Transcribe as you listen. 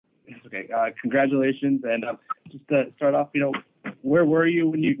Okay. Congratulations. And just to start off, where were you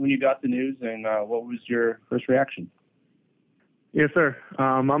when you got the news, and what was your first reaction? Yes, sir.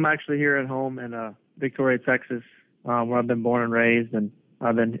 I'm actually here at home in Victoria, Texas, where I've been born and raised, and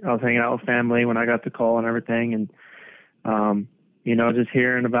I was hanging out with family when I got the call and everything, and just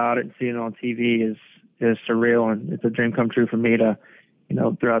hearing about it and seeing it on TV is surreal, and it's a dream come true for me to,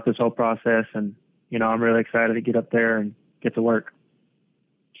 throughout this whole process, and I'm really excited to get up there and get to work.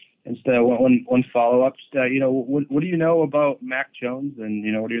 And so one follow-up, what do you know about Mac Jones, and,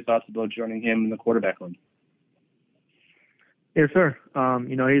 what are your thoughts about joining him in the quarterback room? Yes, sir.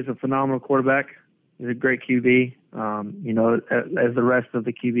 He's a phenomenal quarterback. He's a great QB. As the rest of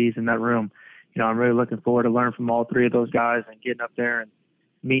the QBs in that room, I'm really looking forward to learning from all three of those guys and getting up there and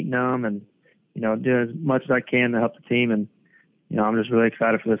meeting them and, doing as much as I can to help the team. And, I'm just really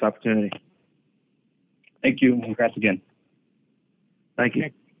excited for this opportunity. Thank you. And congrats again. Thank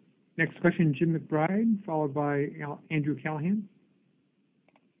you. Next question, Jim McBride, followed by Andrew Callahan.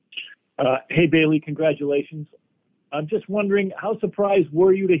 Hey, Bailey, congratulations. I'm just wondering, how surprised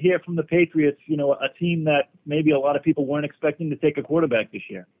were you to hear from the Patriots, a team that maybe a lot of people weren't expecting to take a quarterback this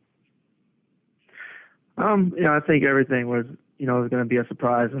year? I think everything was, was going to be a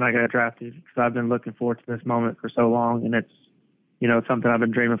surprise when I got drafted, because I've been looking forward to this moment for so long, and it's, something I've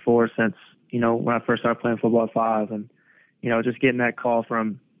been dreaming for since, when I first started playing football at 5, and, just getting that call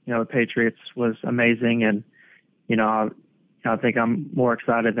from, the Patriots was amazing, and, I think I'm more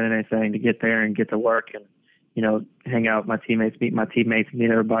excited than anything to get there and get to work and, hang out with my teammates, meet my teammates, meet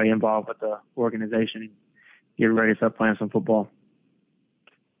everybody involved with the organization, and get ready to start playing some football.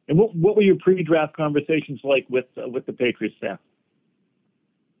 And what were your pre-draft conversations like with the Patriots staff?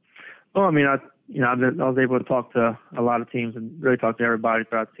 Well, I was able to talk to a lot of teams and really talk to everybody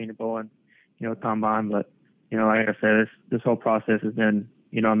throughout the Senior Bowl and, Combine. But, like I said, this whole process has been,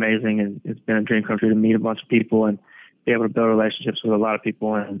 amazing, and it's been a dream come true to meet a bunch of people and be able to build relationships with a lot of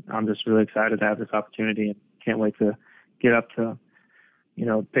people. And I'm just really excited to have this opportunity and can't wait to get up to,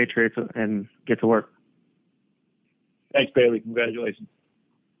 Patriots and get to work. Thanks, Bailey. Congratulations.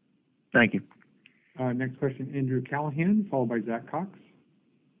 Thank you. Next question, Andrew Callahan, followed by Zach Cox.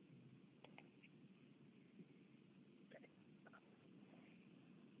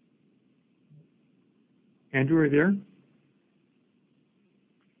 Andrew, are you there?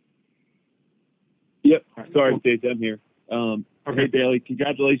 Yep. Right. Sorry, Stacey, I'm here. Okay. Hey, Bailey,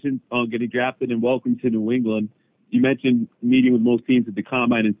 congratulations on getting drafted and welcome to New England. You mentioned meeting with most teams at the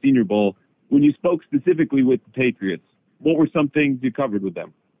Combine and Senior Bowl. When you spoke specifically with the Patriots, what were some things you covered with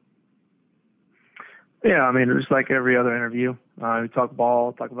them? Yeah, just like every other interview, we talk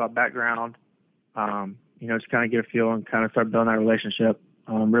ball, talk about background, just kind of get a feel and kind of start building that relationship,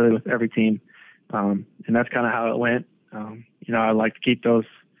 really with every team. And that's kind of how it went. I like to keep those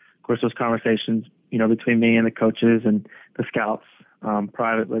conversations, between me and the coaches and the scouts,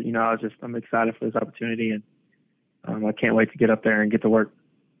 private. But, I'm excited for this opportunity, and I can't wait to get up there and get to work.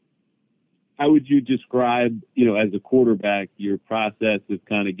 How would you describe, as a quarterback, your process of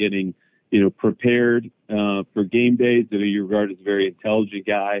kind of getting, prepared for game days? That you regard as a very intelligent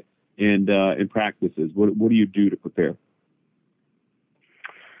guy, and in practices, what do you do to prepare?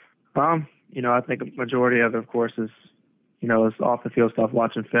 I think a majority of it, of course, is off the field stuff,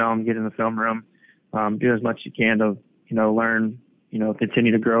 watching film, get in the film room, do as much as you can to, learn,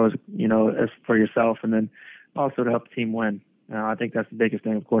 continue to grow as for yourself, and then also to help the team win. I think that's the biggest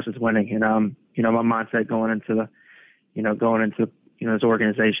thing, of course, is winning. And, my mindset going into this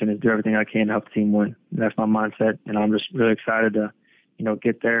organization is do everything I can to help the team win. And that's my mindset. And I'm just really excited to,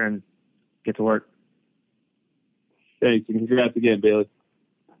 get there and get to work. Thanks. And congrats again, Bailey.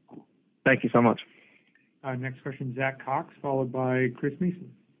 Thank you so much. Next question, Zach Cox, followed by Chris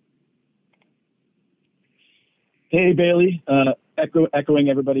Mason. Hey, Bailey. Echoing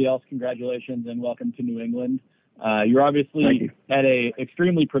everybody else, congratulations and welcome to New England. You're obviously had a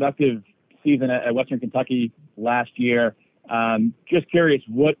extremely productive season at Western Kentucky last year. Just curious,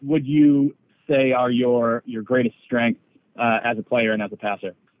 what would you say are your greatest strengths as a player and as a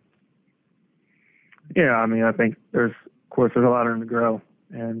passer? Yeah, I think there's a lot of room to grow.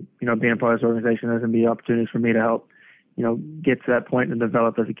 And, being a part of this organization, there's going to be opportunities for me to help, get to that point and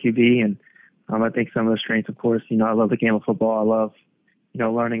develop as a QB. And I think some of the strengths, of course, I love the game of football. I love,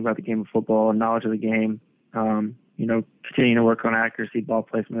 learning about the game of football and knowledge of the game. Continuing to work on accuracy, ball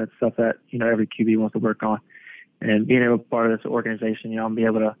placement, stuff that, every QB wants to work on. And being able to be part of this organization, I'll be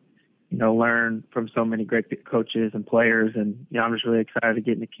able to, learn from so many great coaches and players. And, I'm just really excited to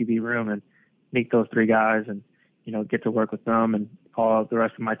get in the QB room and meet those three guys and, get to work with them and all of the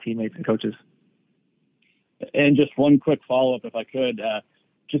rest of my teammates and coaches. And just one quick follow-up, if I could.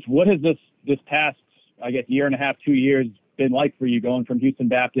 just what has this past, I guess, year and a half, 2 years been like for you, going from Houston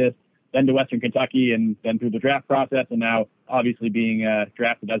Baptist, then to Western Kentucky, and then through the draft process, and now obviously being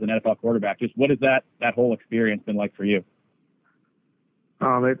drafted as an NFL quarterback? Just what has that whole experience been like for you?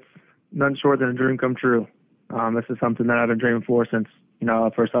 It's nothing short than a dream come true. This is something that I've been dreaming for since,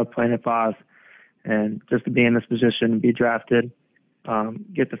 first I was playing at 5. And just to be in this position, be drafted,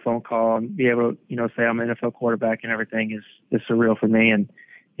 get the phone call, and be able to, say I'm an NFL quarterback and everything is surreal for me. And,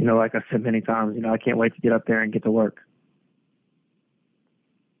 like I said many times, I can't wait to get up there and get to work.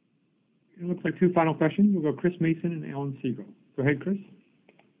 It looks like 2 final questions. We'll go Chris Mason and Alan Siegel. Go ahead, Chris.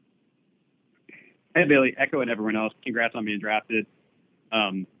 Hey, Bailey. Echo and everyone else, congrats on being drafted.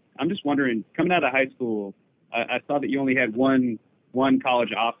 I'm just wondering, coming out of high school, I saw that you only had one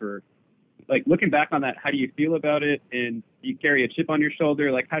college offer. Like, looking back on that, how do you feel about it? And do you carry a chip on your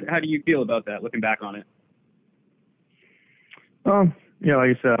shoulder? Like, how do you feel about that, looking back on it? Like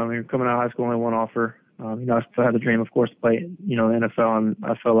you said, coming out of high school, only one offer. I still had the dream, of course, to play, the NFL, and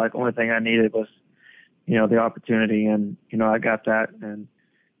I felt like the only thing I needed was, the opportunity, and, I got that, and,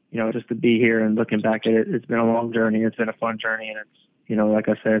 just to be here and looking back at it, it's been a long journey, it's been a fun journey, and it's, like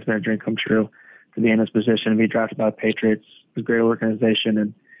I said, it's been a dream come true to be in this position and be drafted by the Patriots. It's a great organization,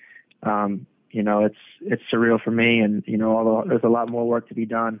 and, it's surreal for me, and, although there's a lot more work to be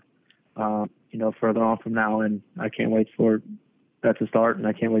done, further on from now, and I can't wait for that to start, and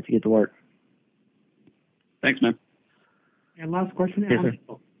I can't wait to get to work. Thanks, man. And last question, Yes, Alan.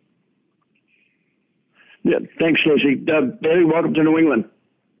 Yeah, thanks, Casey. Bailey, welcome to New England.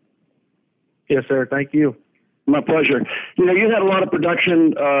 Yes, sir. Thank you. My pleasure. You had a lot of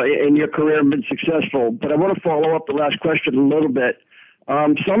production in your career and been successful, but I want to follow up the last question a little bit.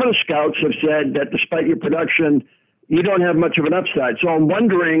 Some of the scouts have said that despite your production, you don't have much of an upside. So I'm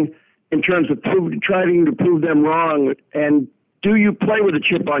wondering, in terms of trying to prove them wrong, and do you play with a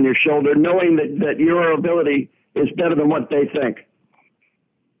chip on your shoulder, knowing that your ability is better than what they think?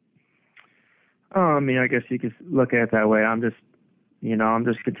 I guess you could look at it that way. I'm just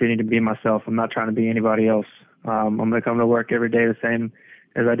continuing to be myself. I'm not trying to be anybody else. I'm going to come to work every day the same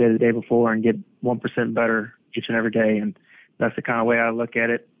as I did the day before and get 1% better each and every day. And that's the kind of way I look at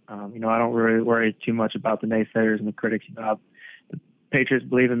it. I don't really worry too much about the naysayers and the critics. The Patriots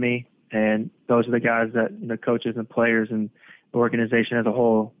believe in me, and those are the guys that, coaches and players and the organization as a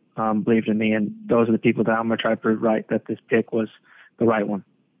whole believed in me, and those are the people that I'm going to try to prove right that this pick was the right one.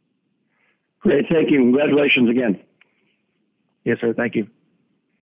 Great. Thank you. Congratulations again. Yes, sir. Thank you.